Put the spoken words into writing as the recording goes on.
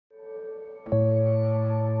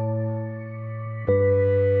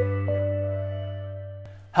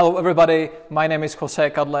Hello everybody, my name is José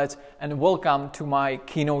Kadlec and welcome to my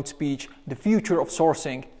keynote speech, The Future of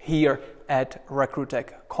Sourcing, here at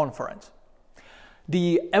recruiTECH conference.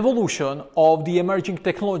 The evolution of the emerging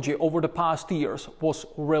technology over the past years was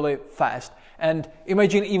really fast. And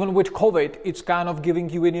imagine even with COVID, it's kind of giving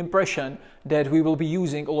you an impression that we will be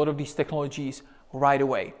using a lot of these technologies right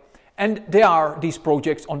away. And there are these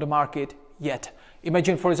projects on the market yet.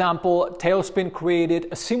 Imagine, for example, Tailspin created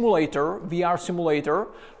a simulator, VR simulator,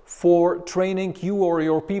 for training you or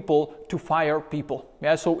your people to fire people.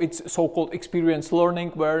 Yeah, so it's so-called experience learning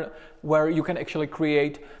where you can actually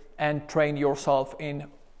create and train yourself in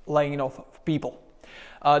laying off people.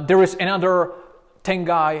 There is another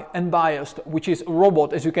Tengai Unbiased, which is a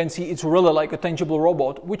robot. As you can see, it's really like a tangible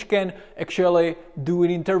robot, which can actually do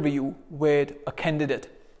an interview with a candidate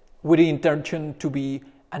with the intention to be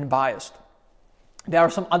unbiased. There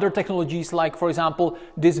are some other technologies like, for example,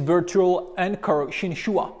 this virtual anchor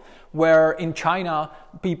Xinhua, where in China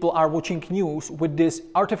people are watching news with this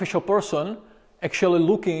artificial person actually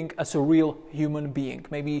looking as a real human being.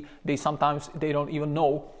 Maybe sometimes they don't even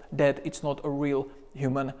know that it's not a real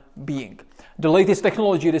human being. The latest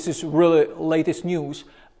technology, this is really latest news,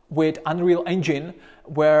 with Unreal Engine,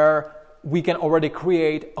 where we can already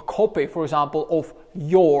create a copy, for example, of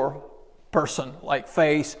your person, like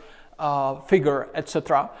face, figure,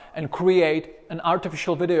 etc., and create an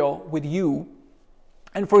artificial video with you.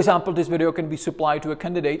 And for example, this video can be supplied to a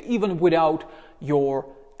candidate even without your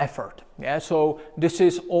effort. Yeah, so this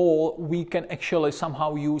is all we can actually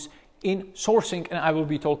somehow use in sourcing, and I will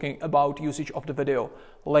be talking about usage of the video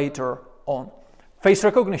later on. Face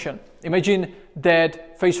recognition. Imagine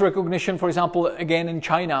that face recognition, for example, again in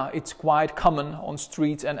China, it's quite common on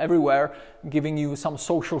streets and everywhere, giving you some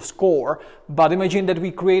social score. But imagine that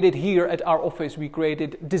we created here at our office, we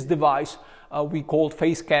created this device we called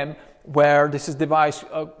Facecam, where this is device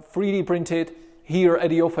 3D printed here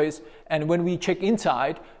at the office. And when we check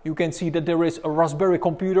inside, you can see that there is a Raspberry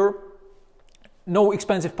computer, no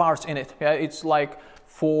expensive parts in it. Yeah, it's like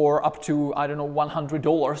for up to, I don't know,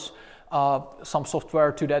 $100. Some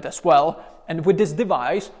software to that as well. And with this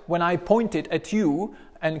device, when I point it at you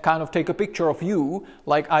and kind of take a picture of you,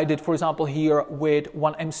 like I did, for example, here with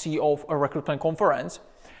one MC of a recruitment conference,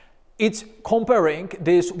 it's comparing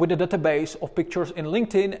this with the database of pictures in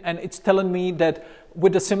LinkedIn, and it's telling me that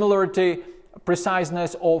with the similarity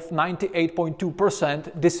preciseness of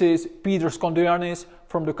 98.2%, this is Peter Skondrianis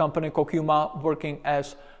from the company Kokuma working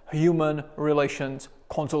as human relations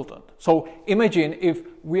consultant. So imagine if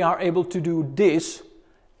we are able to do this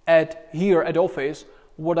here at office,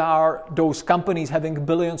 what are those companies having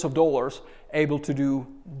billions of dollars able to do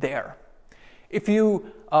there? If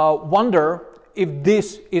you wonder if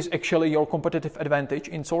this is actually your competitive advantage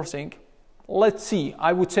in sourcing, let's see.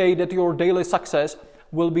 I would say that your daily success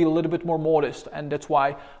will be a little bit more modest, and that's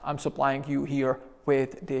why I'm supplying you here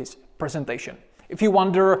with this presentation. If you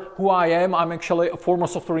wonder who I am, I'm actually a former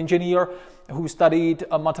software engineer who studied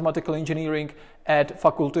mathematical engineering at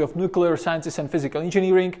Faculty of Nuclear Sciences and Physical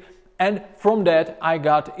Engineering, and from that I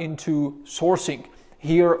got into sourcing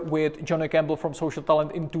here with Johnny Campbell from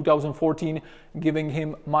SocialTalent in 2014, giving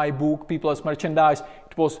him my book People as Merchandise.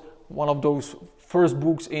 It was one of those first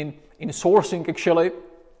books in sourcing actually.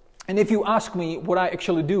 And if you ask me what I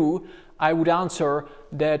actually do, I would answer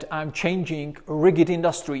that I'm changing rigid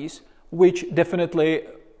industries, which definitely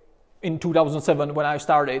in 2007 when I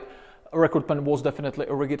started, recruitment was definitely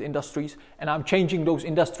a rigid industries, and I'm changing those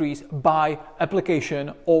industries by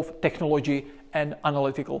application of technology and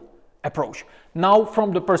analytical approach. Now,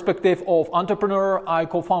 from the perspective of entrepreneur, I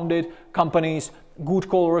co-founded companies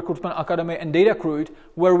GoodCall, Recruitment Academy, and DataCruit,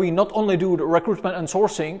 where we not only do the recruitment and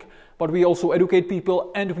sourcing, but we also educate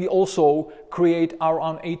people, and we also create our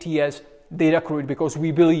own ATS DataCruit, because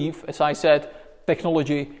we believe, as I said,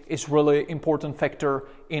 technology is really important factor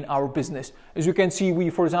in our business. As you can see, we,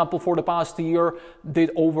 for example, for the past year did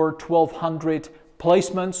over 1,200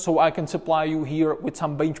 placements, so I can supply you here with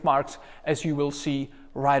some benchmarks, as you will see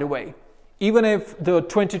right away. Even if the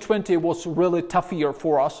 2020 was really tough year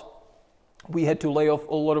for us, we had to lay off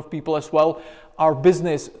a lot of people as well. Our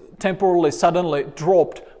business temporarily, suddenly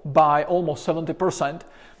dropped by almost 70%.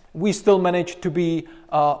 We still managed to be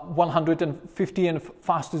 150th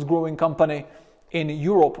fastest growing company in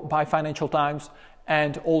Europe by Financial Times,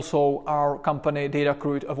 and also our company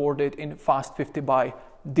DataCruit awarded in Fast 50 by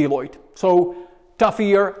Deloitte. So tough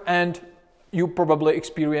year, and you probably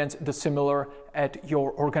experience the similar at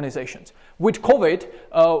your organizations. With COVID,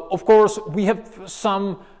 of course, we have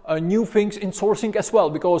some new things in sourcing as well,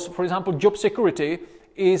 because, for example, job security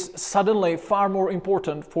is suddenly far more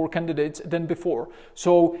important for candidates than before.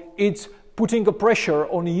 So it's putting a pressure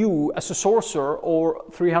on you as a sourcer or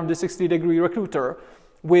 360-degree recruiter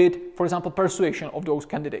with, for example, persuasion of those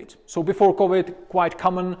candidates. So before COVID, quite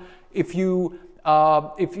common, if you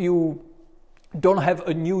don't have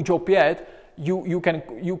a new job yet, you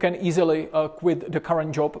can easily quit the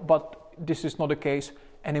current job, but this is not the case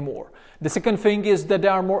anymore. The second thing is that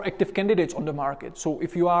there are more active candidates on the market. So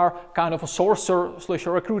if you are kind of a sourcer /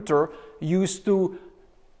 a recruiter used to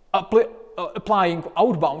applying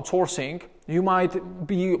outbound sourcing, you might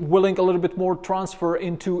be willing a little bit more transfer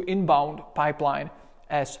into inbound pipeline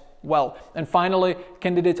as well. And finally,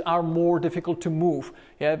 candidates are more difficult to move.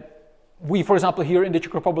 Yeah. We, for example, here in the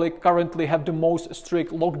Czech Republic currently have the most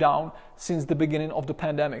strict lockdown since the beginning of the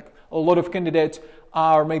pandemic. A lot of candidates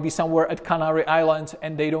are maybe somewhere at Canary Islands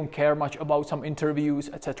and they don't care much about some interviews,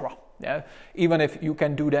 etc. Yeah? Even if you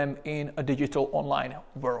can do them in a digital online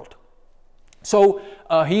world. So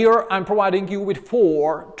here I'm providing you with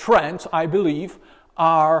 4 trends I believe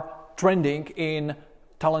are trending in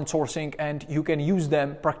talent sourcing, and you can use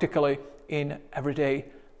them practically in everyday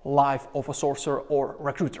life of a sourcer or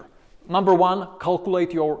recruiter. Number 1,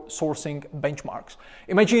 calculate your sourcing benchmarks.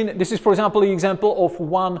 Imagine this is, for example, the example of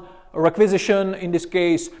one requisition, in this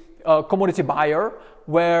case, a commodity buyer,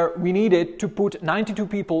 where we needed to put 92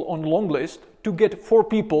 people on long list to get 4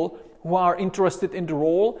 people who are interested in the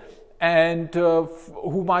role and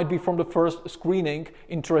who might be from the first screening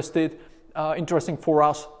interesting for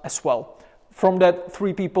us as well. From that,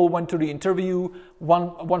 3 people went to the interview,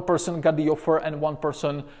 one person got the offer and 1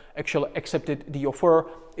 person actually accepted the offer.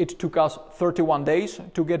 It took us 31 days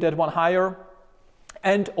to get that one hire.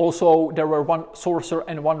 And also there were 1 sourcer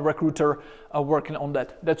and 1 recruiter working on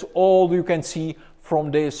that. That's all you can see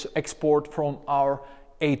from this export from our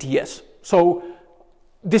ATS. So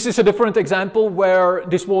this is a different example where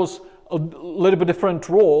this was a little bit different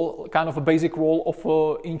role, kind of a basic role of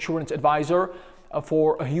an insurance advisor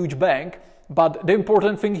for a huge bank. But the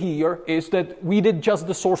important thing here is that we did just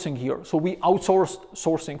the sourcing here. So we outsourced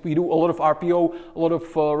sourcing. We do a lot of RPO, a lot of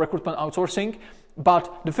recruitment outsourcing.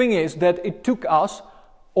 But the thing is that it took us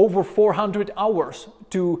over 400 hours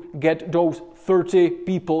to get those 30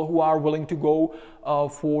 people who are willing to go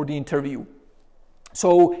for the interview.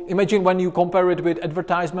 So imagine when you compare it with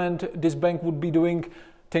advertisement, this bank would be doing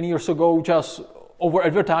 10 years ago just over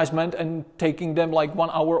advertisement and taking them like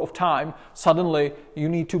 1 hour of time. Suddenly you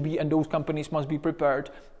need to be, and those companies must be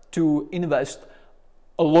prepared to invest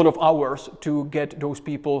a lot of hours to get those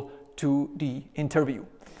people to the interview.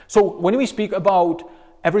 So when we speak about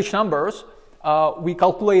average numbers, we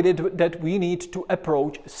calculated that we need to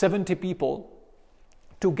approach 70 people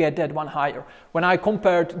to get that one hire. When I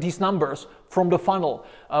compared these numbers from the funnel,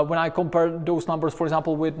 when I compared those numbers, for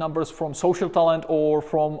example, with numbers from SocialTalent or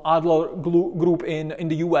from Adler Group in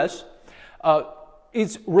the US,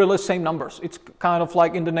 it's really the same numbers. It's kind of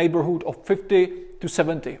like in the neighborhood of 50 to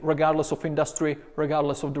 70, regardless of industry,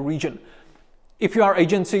 regardless of the region. If you are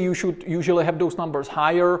agency, you should usually have those numbers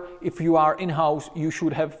higher. If you are in-house, you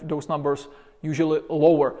should have those numbers usually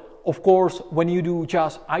lower. Of course, when you do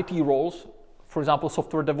just IT roles, for example,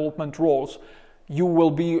 software development roles, you will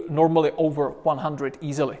be normally over 100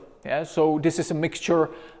 easily. Yeah? So this is a mixture.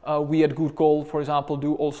 We at GoodCall, for example,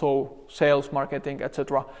 do also sales, marketing,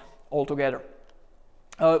 etc. all together.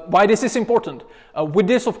 Why this is important? With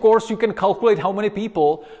this, of course, you can calculate how many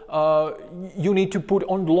people you need to put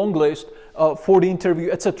on the long list for the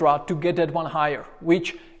interview, etc. to get that one hire,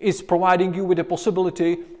 which is providing you with the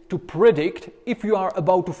possibility to predict if you are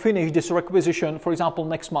about to finish this requisition, for example,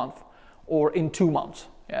 next month or in 2 months.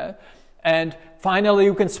 Yeah? And finally,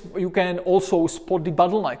 you can also spot the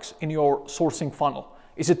bottlenecks in your sourcing funnel.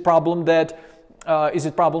 Is it problem that,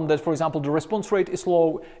 for example, the response rate is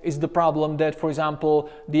low? Is the problem that, for example,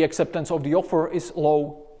 the acceptance of the offer is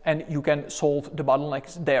low? And you can solve the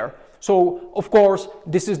bottlenecks there. So, of course,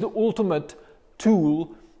 this is the ultimate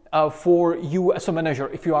tool for you as a manager.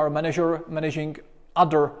 If you are a manager managing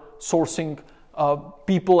other sourcing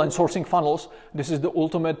people and sourcing funnels, this is the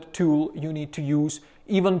ultimate tool you need to use,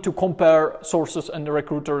 even to compare sources and the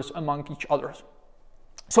recruiters among each other.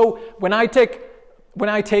 So when I take,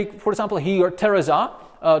 for example, here Teresa.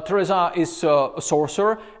 Teresa is a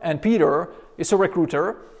sourcer and Peter is a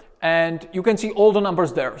recruiter, and you can see all the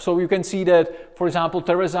numbers there. So you can see that, for example,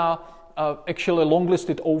 Teresa actually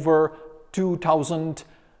longlisted over 2,000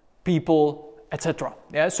 people, etc.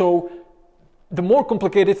 Yeah, so the more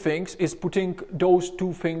complicated things is putting those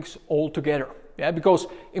 2 things all together. Yeah, because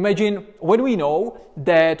imagine when we know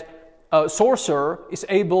that a sourcer is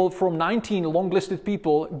able from 19 longlisted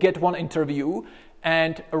people get 1 interview,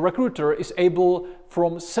 and a recruiter is able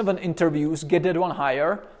from 7 interviews get that one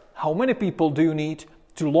hire, how many people do you need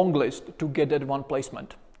to long list to get that one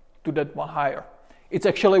placement, to that one hire. It's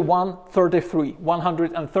actually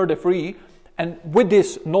 133. And with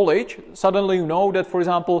this knowledge, suddenly you know that, for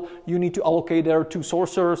example, you need to allocate there 2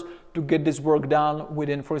 sourcers to get this work done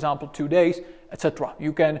within, for example, 2 days, etc.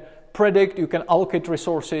 You can predict, you can allocate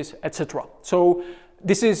resources, etc. So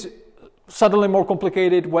this is suddenly more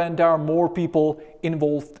complicated when there are more people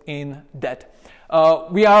involved in that.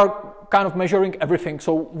 We are kind of measuring everything,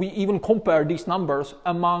 so we even compare these numbers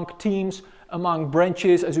among teams, among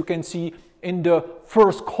branches. As you can see in the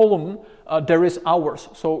first column, there is hours,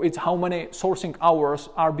 so it's how many sourcing hours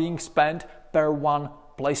are being spent per one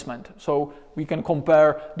placement. So we can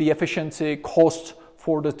compare the efficiency, costs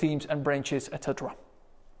for the teams and branches, etc.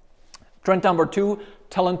 Trend number 2,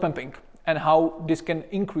 talent mapping, and how this can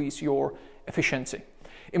increase your efficiency.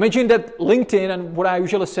 Imagine that LinkedIn, and what I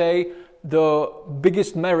usually say, the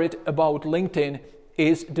biggest merit about LinkedIn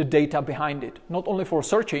is the data behind it, not only for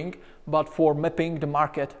searching, but for mapping the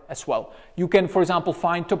market as well. You can, for example,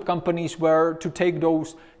 find top companies where to take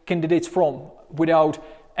those candidates from without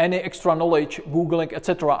any extra knowledge, Googling,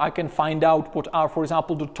 etc. I can find out what are, for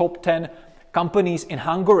example, the top 10 companies in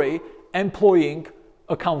Hungary employing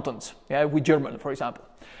accountants, with German, for example.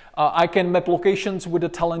 I can map locations with the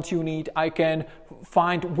talent you need. I can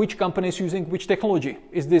find which company is using which technology.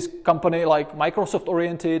 Is this company like Microsoft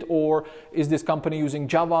oriented, or is this company using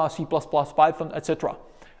Java, C++, Python, etc.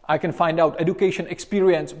 I can find out education,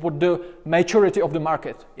 experience, what the maturity of the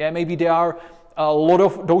market. Maybe there are a lot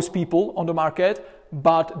of those people on the market,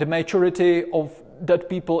 but the maturity of that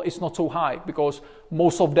people is not so high because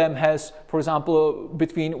most of them has, for example,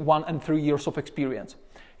 between 1 and 3 years of experience.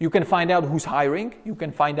 You can find out who's hiring, you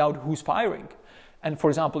can find out who's firing. And for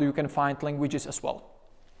example, you can find languages as well.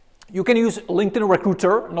 You can use LinkedIn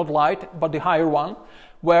Recruiter, not Lite, but the higher one,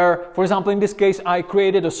 where, for example, in this case, I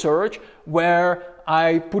created a search where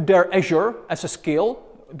I put there Azure as a skill,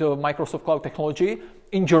 the Microsoft Cloud technology,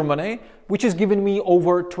 in Germany, which is giving me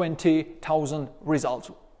over 20,000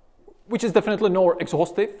 results, which is definitely not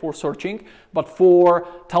exhaustive for searching, but for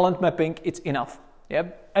talent mapping, it's enough.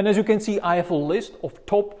 And as you can see, I have a list of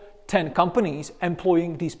top 10 companies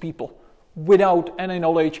employing these people without any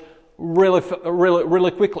knowledge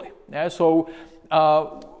really quickly. So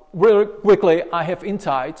really quickly, I have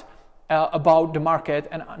insights about the market,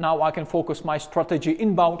 and now I can focus my strategy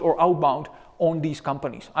inbound or outbound on these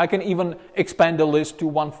companies. I can even expand the list to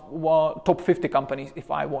top 50 companies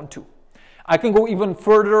if I want to. I can go even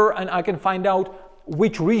further and I can find out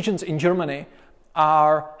which regions in Germany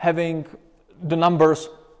are having the numbers,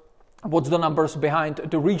 what's the numbers behind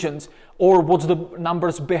the regions, or what's the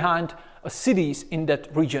numbers behind cities in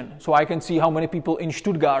that region. So I can see how many people in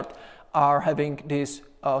Stuttgart are having this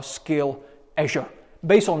skill Azure.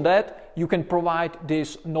 Based on that, you can provide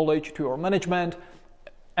this knowledge to your management,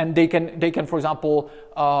 and they can, for example,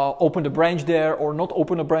 open the branch there or not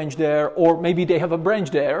open a branch there, or maybe they have a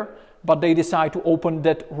branch there, but they decide to open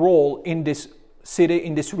that role in this city,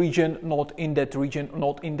 in this region, not in that region,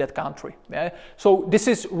 not in that country. So this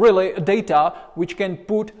is really data which can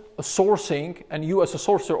put a sourcing, and you as a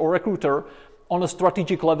sourcer or recruiter, on a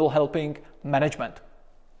strategic level helping management.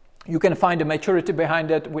 You can find the maturity behind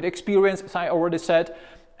that with experience, as I already said,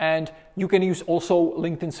 and you can use also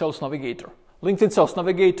LinkedIn Sales Navigator. LinkedIn Sales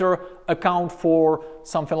Navigator account for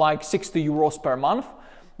something like 60 euros per month,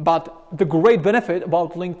 but the great benefit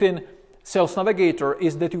about LinkedIn Sales Navigator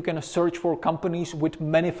is that you can search for companies with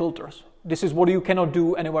many filters. This is what you cannot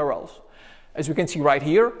do anywhere else. As you can see right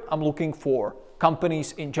here, I'm looking for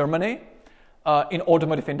companies in Germany, in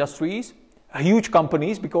automotive industries, huge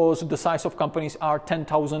companies because the size of companies are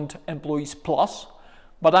 10,000 employees plus,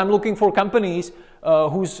 but I'm looking for companies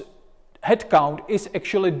whose headcount is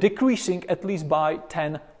actually decreasing at least by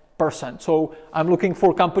 10%. So I'm looking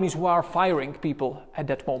for companies who are firing people at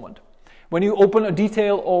that moment. When you open a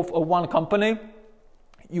detail of one company,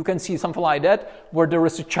 you can see something like that, where there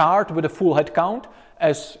is a chart with a full headcount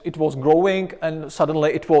as it was growing and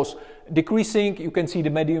suddenly it was decreasing. You can see the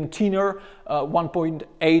median tenure,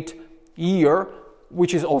 1.8 year,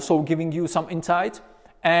 which is also giving you some insights.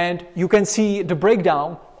 And you can see the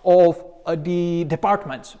breakdown of the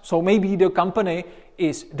departments. So maybe the company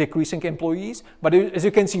is decreasing employees, but as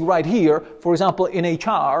you can see right here, for example, in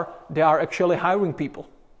HR, they are actually hiring people.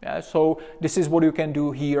 So this is what you can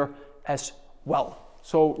do here as well.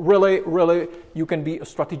 So really, you can be a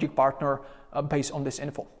strategic partner based on this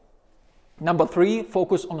info. Number 3,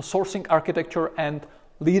 focus on sourcing architecture and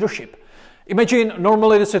leadership. Imagine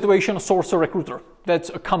normally the situation, sourcer recruiter. That's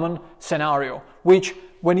a common scenario, which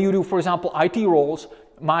when you do, for example, IT roles,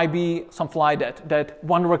 might be something like that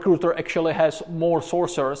one recruiter actually has more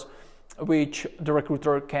sourcers which the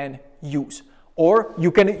recruiter can use. Or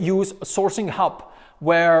you can use a sourcing hub,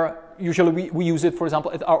 where usually we use it, for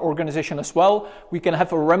example, at our organization as well. We can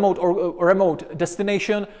have a remote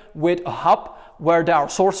destination with a hub where there are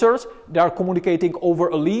sourcers. They are communicating over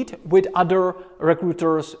a lead with other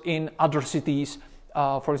recruiters in other cities,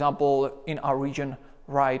 for example, in our region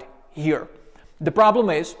right here. The problem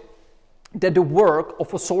is that the work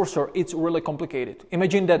of a sourcer is really complicated.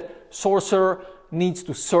 Imagine that sourcer needs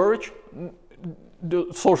to search. The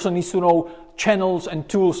sourcer needs to know channels and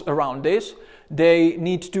tools around this. They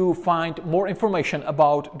need to find more information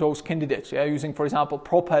about those candidates, using, for example,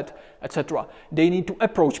 Prophet, etc. They need to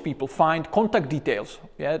approach people, find contact details.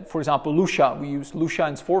 For example, Lucia, we use Lucia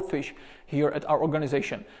and Swordfish here at our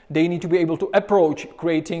organization. They need to be able to approach,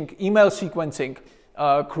 creating email sequencing,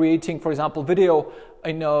 creating, for example, video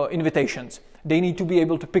invitations. They need to be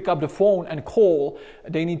able to pick up the phone and call.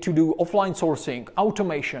 They need to do offline sourcing,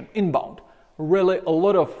 automation, inbound. Really a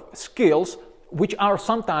lot of skills which are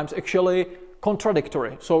sometimes actually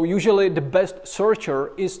contradictory. So usually the best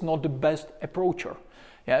searcher is not the best approacher.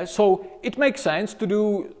 So it makes sense to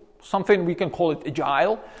do something, we can call it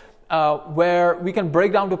agile, where we can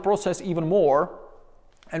break down the process even more,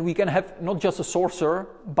 and we can have not just a sourcer,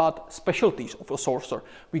 but specialties of a sourcer.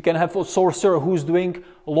 We can have a sourcer who's doing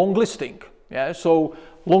long listing. So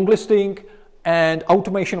long listing and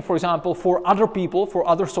automation, for example, for other people, for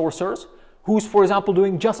other sourcers, who's, for example,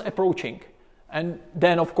 doing just approaching. And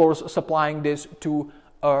then, of course, supplying this to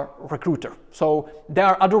a recruiter. So there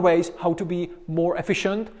are other ways how to be more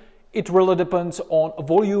efficient. It really depends on a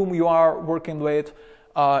volume you are working with,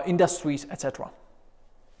 industries, etc.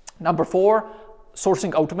 Number 4,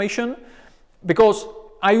 sourcing automation. Because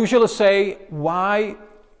I usually say, why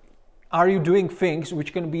are you doing things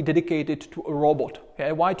which can be dedicated to a robot?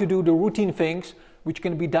 Why to do the routine things which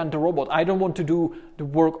can be done to a robot? I don't want to do the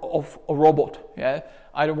work of a robot.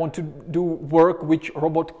 I don't want to do work which a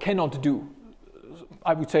robot cannot do.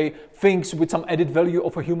 I would say things with some added value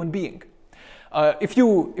of a human being.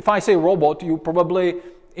 If I say robot, you probably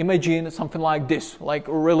imagine something like this, like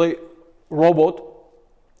a really robot.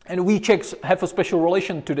 And we Czechs have a special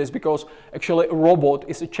relation to this because actually a robot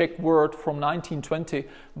is a Czech word from 1920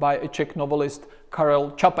 by a Czech novelist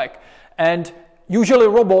Karel Čapek. And usually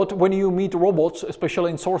robot, when you meet robots,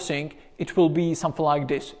 especially in sourcing, it will be something like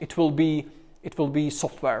this. It will be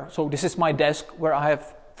software. So this is my desk where I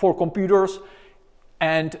have 4 computers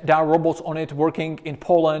and there are robots on it working in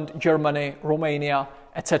Poland, Germany, Romania,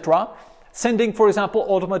 etc. Sending, for example,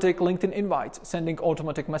 automatic LinkedIn invites, sending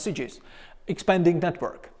automatic messages, expanding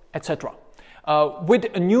network, etc. With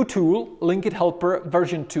a new tool, LinkedIn Helper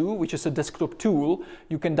version 2, which is a desktop tool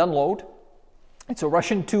you can download. It's a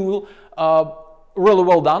Russian tool, really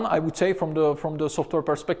well done, I would say, from the software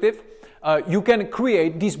perspective. You can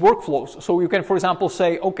create these workflows. So you can, for example,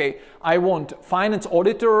 say, okay, I want finance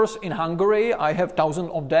auditors in Hungary. I have 1,000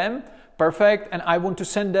 of them. Perfect. And I want to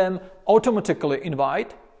send them automatically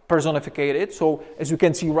invite, personified. So as you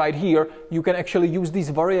can see right here, you can actually use these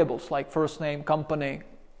variables like first name, company,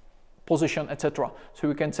 position, etc. So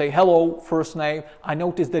you can say, hello, first name. I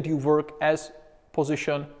noticed that you work as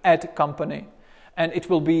position at company. And it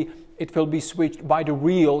will be switched by the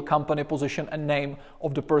real company position and name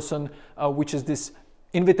of the person which is this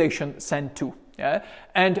invitation sent to.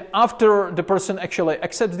 And after the person actually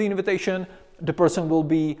accepts the invitation, the person will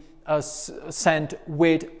be sent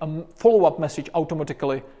with a follow-up message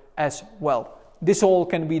automatically as well. This all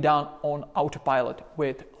can be done on autopilot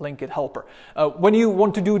with LinkedIn Helper. When you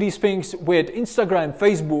want to do these things with Instagram,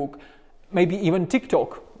 Facebook, maybe even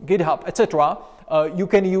TikTok, GitHub, etc., you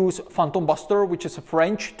can use Phantom Buster, which is a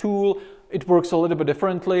French tool. It works a little bit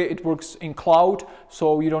differently. It works in cloud,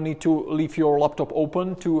 so you don't need to leave your laptop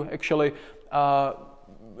open to actually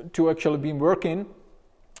be working.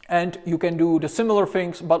 And you can do the similar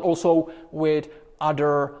things, but also with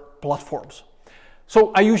other platforms.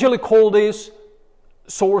 So I usually call this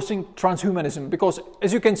sourcing transhumanism, because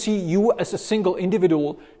as you can see, you as a single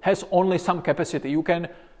individual has only some capacity. You can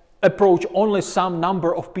approach only some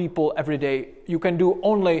number of people every day. You can do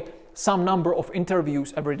only some number of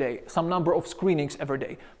interviews every day, some number of screenings every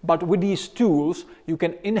day. But with these tools, you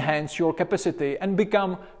can enhance your capacity and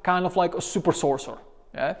become kind of like a super sourcer.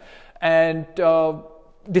 And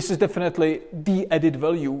this is definitely the added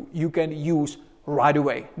value you can use right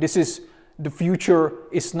away. This is the future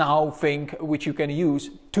is now thing which you can use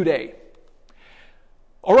today.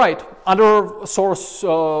 All right, other forms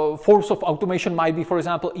of automation might be, for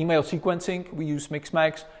example, email sequencing. We use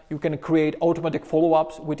Mixmax. You can create automatic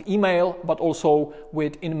follow-ups with email, but also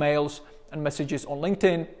with in-mails and messages on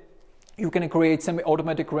LinkedIn. You can create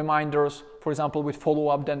semi-automatic reminders, for example, with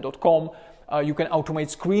followup.com. You can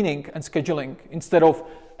automate screening and scheduling. Instead of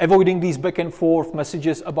avoiding these back and forth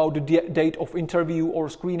messages about the date of interview or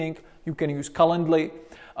screening, you can use Calendly.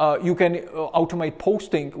 You can automate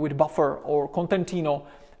posting with Buffer or content-jének.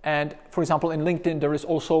 And for example, in LinkedIn, there is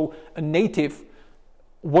also a native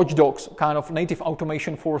watchdogs, kind of native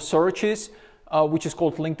automation for searches, which is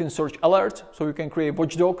called LinkedIn Search Alert. So you can create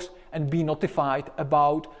watchdogs and be notified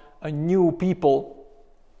about new people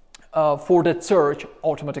for that search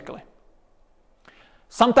automatically.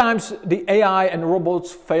 Sometimes the AI and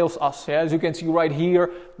robots fails us. Yeah? As you can see right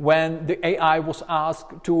here, when the AI was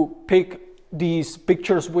asked to pick these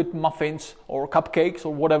pictures with muffins or cupcakes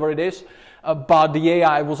or whatever it is, but the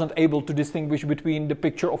AI wasn't able to distinguish between the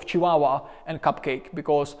picture of Chihuahua and cupcake,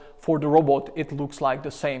 because for the robot it looks like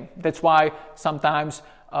the same. That's why sometimes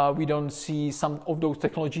we don't see some of those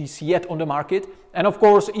technologies yet on the market. And of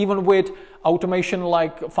course, even with automation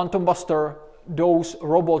like Phantom Buster, those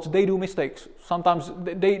robots, they do mistakes. Sometimes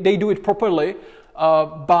they do it properly,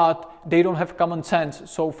 but they don't have common sense.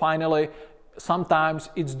 So finally, sometimes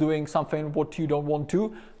it's doing something what you don't want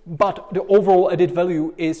to, but the overall added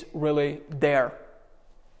value is really there.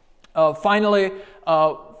 Finally,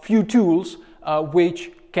 few tools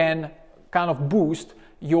which can kind of boost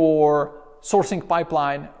your sourcing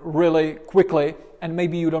pipeline really quickly, and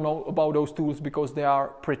maybe you don't know about those tools because they are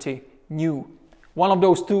pretty new. One of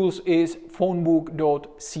those tools is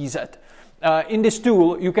phonebook.cz. In this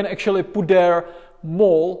tool, you can actually put there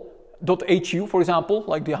mol.hu, for example,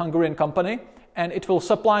 like the Hungarian company, and it will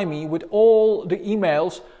supply me with all the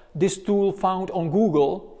emails this tool found on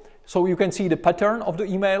Google. So you can see the pattern of the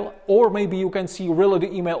email, or maybe you can see really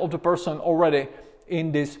the email of the person already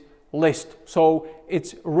in this list. So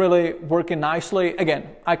it's really working nicely.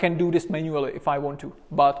 Again, I can do this manually if I want to,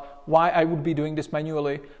 but why I would be doing this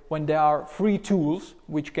manually when there are free tools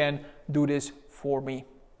which can do this for me?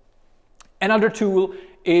 Another tool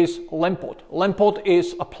is Lempot. Lempot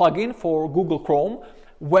is a plugin for Google Chrome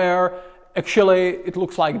where actually it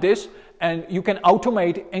looks like this, and you can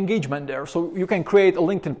automate engagement there. So you can create a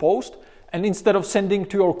LinkedIn post, and instead of sending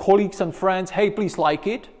to your colleagues and friends, hey, please like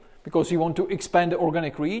it, because you want to expand the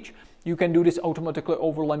organic reach, you can do this automatically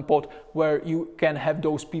over Lempot, where you can have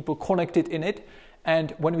those people connected in it.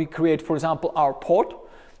 And when we create, for example, our pod,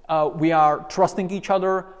 we are trusting each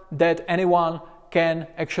other that anyone can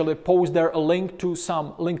actually post there a link to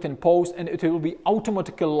some LinkedIn post, and it will be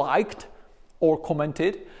automatically liked or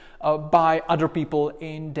commented by other people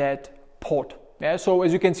in that pod. Yeah, so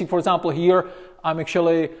as you can see, for example, here I'm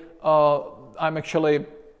actually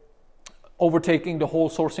overtaking the whole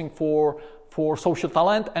sourcing for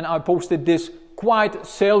SocialTalent, and I posted this quite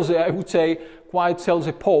salesy, I would say, quite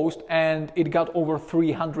salesy post, and it got over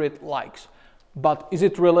 300 likes. But is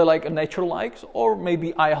it really like a natural likes, or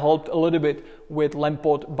maybe I helped a little bit with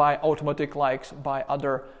Lempot by automatic likes by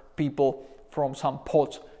other people from some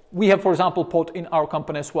pods? We have, for example, pod in our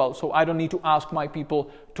company as well, so I don't need to ask my people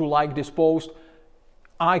to like this post.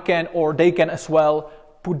 I can, or they can as well,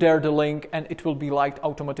 put there the link, and it will be liked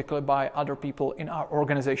automatically by other people in our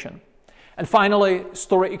organization. And finally,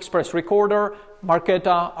 Story Express Recorder.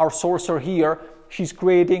 Marketa, our sourcer here, she's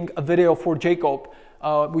creating a video for Jacob,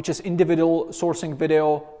 which is individual sourcing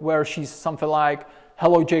video, where she's something like,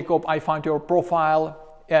 hello Jacob, I found your profile,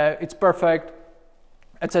 it's perfect,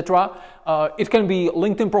 etc. It can be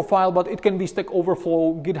LinkedIn profile, but it can be Stack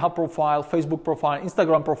Overflow, GitHub profile, Facebook profile,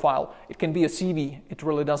 Instagram profile. It can be a CV, it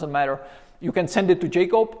really doesn't matter. You can send it to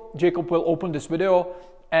Jacob. Jacob will open this video,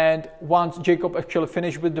 and once Jacob actually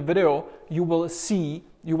finished with the video, you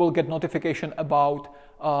will get notification about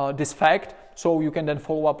this fact, so you can then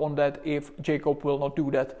follow up on that if Jacob will not do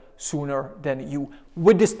that sooner than you.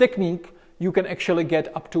 With this technique, you can actually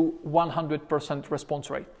get up to 100% response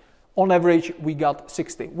rate. On average, we got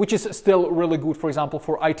 60, which is still really good, for example,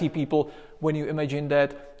 for IT people, when you imagine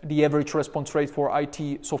that the average response rate for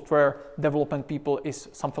IT software development people is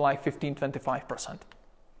something like 15-25%.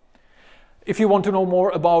 If you want to know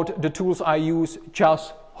more about the tools I use,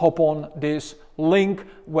 just hop on this link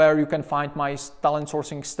where you can find my talent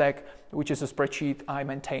sourcing stack, which is a spreadsheet I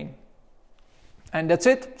maintain. And that's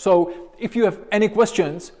it. So if you have any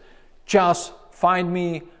questions, just find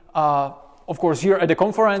me, of course, here at the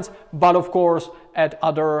conference, but of course at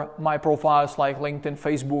my profiles like LinkedIn,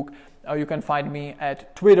 Facebook. You can find me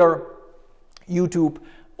at Twitter, YouTube,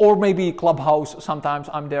 or maybe Clubhouse. Sometimes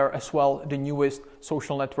I'm there as well, the newest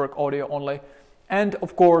social network, audio only. And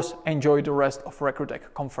of course, enjoy the rest of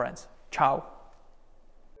RecruiTECH conference. Ciao.